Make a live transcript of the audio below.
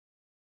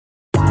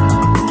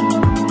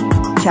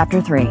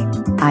Chapter 3.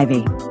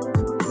 Ivy.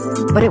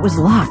 But it was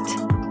locked.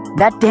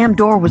 That damn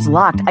door was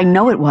locked. I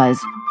know it was.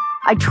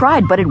 I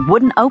tried, but it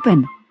wouldn't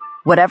open.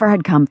 Whatever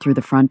had come through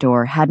the front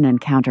door hadn't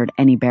encountered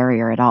any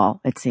barrier at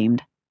all, it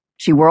seemed.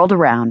 She whirled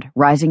around,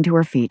 rising to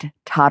her feet,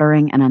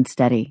 tottering and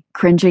unsteady,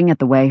 cringing at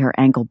the way her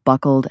ankle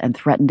buckled and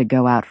threatened to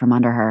go out from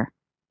under her.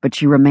 But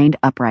she remained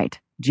upright,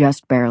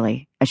 just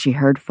barely, as she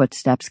heard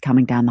footsteps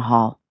coming down the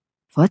hall.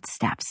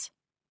 Footsteps.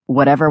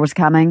 Whatever was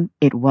coming,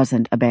 it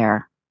wasn't a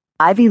bear.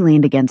 Ivy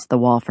leaned against the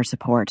wall for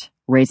support,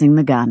 raising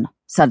the gun,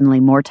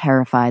 suddenly more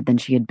terrified than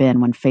she had been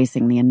when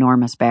facing the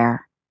enormous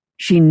bear.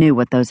 She knew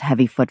what those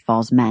heavy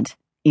footfalls meant,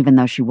 even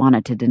though she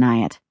wanted to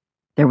deny it.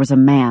 There was a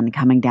man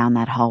coming down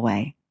that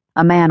hallway.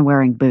 A man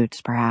wearing boots,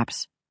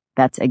 perhaps.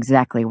 That's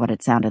exactly what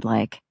it sounded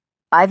like.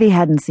 Ivy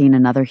hadn't seen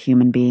another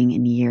human being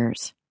in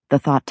years. The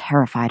thought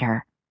terrified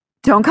her.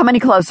 "Don't come any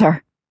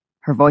closer!"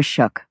 Her voice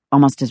shook,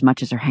 almost as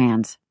much as her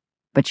hands.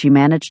 But she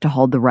managed to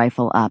hold the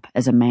rifle up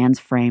as a man's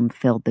frame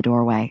filled the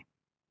doorway.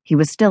 He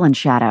was still in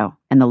shadow,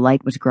 and the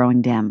light was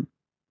growing dim.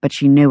 But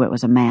she knew it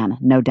was a man,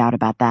 no doubt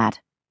about that.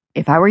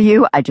 "If I were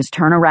you, I'd just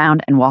turn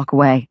around and walk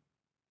away."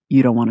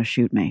 "You don't want to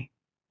shoot me."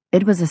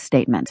 It was a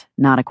statement,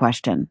 not a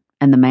question,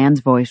 and the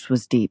man's voice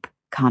was deep,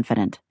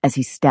 confident, as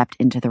he stepped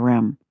into the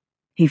room.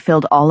 He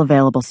filled all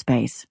available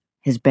space,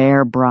 his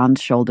bare,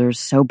 bronze shoulders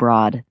so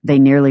broad they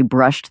nearly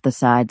brushed the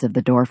sides of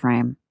the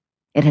doorframe.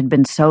 It had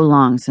been so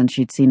long since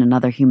she'd seen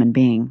another human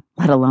being,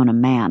 let alone a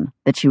man,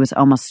 that she was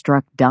almost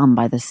struck dumb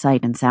by the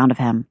sight and sound of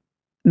him.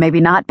 "Maybe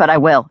not, but I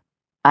will."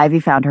 Ivy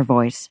found her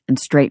voice and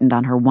straightened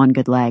on her one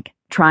good leg,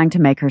 trying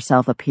to make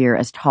herself appear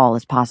as tall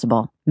as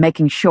possible,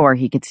 making sure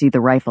he could see the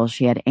rifle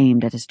she had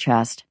aimed at his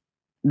chest.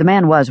 The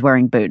man was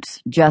wearing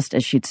boots, just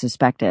as she'd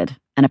suspected,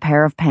 and a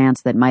pair of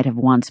pants that might have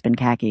once been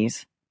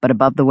khakis, but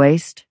above the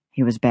waist,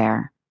 he was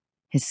bare.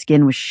 His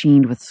skin was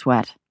sheened with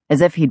sweat, as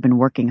if he'd been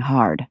working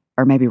hard,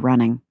 or maybe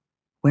running.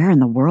 Where in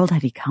the world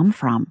had he come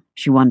from?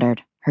 She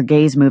wondered, her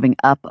gaze moving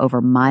up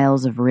over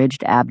miles of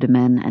ridged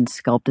abdomen and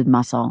sculpted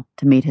muscle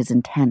to meet his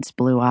intense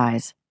blue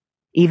eyes.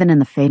 Even in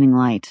the fading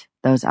light,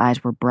 those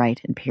eyes were bright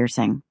and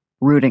piercing,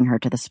 rooting her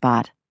to the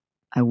spot.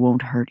 "I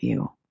won't hurt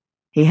you."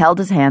 He held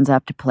his hands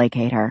up to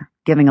placate her,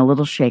 giving a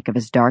little shake of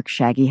his dark,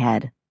 shaggy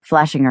head,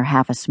 flashing her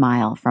half a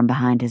smile from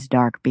behind his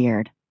dark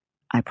beard.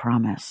 "I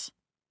promise."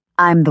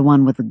 "I'm the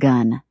one with the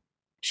gun."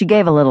 She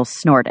gave a little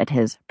snort at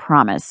his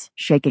promise,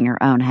 shaking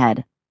her own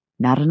head.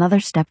 "Not another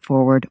step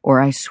forward,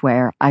 or I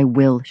swear I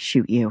will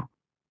shoot you."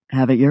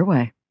 "Have it your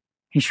way."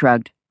 He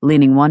shrugged,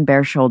 leaning one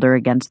bare shoulder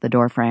against the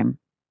doorframe.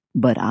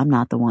 "But I'm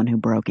not the one who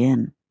broke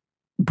in."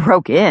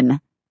 "Broke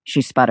in?"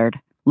 she sputtered,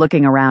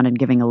 looking around and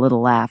giving a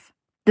little laugh.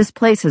 "This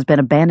place has been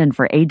abandoned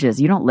for ages.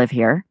 You don't live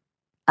here."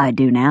 "I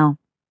do now."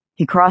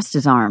 He crossed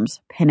his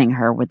arms, pinning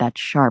her with that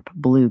sharp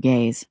blue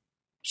gaze.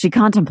 She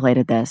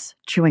contemplated this,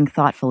 chewing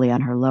thoughtfully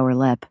on her lower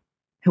lip.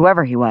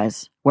 Whoever he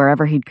was,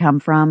 wherever he'd come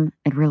from,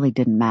 it really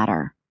didn't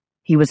matter.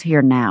 He was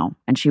here now,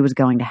 and she was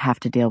going to have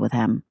to deal with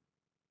him.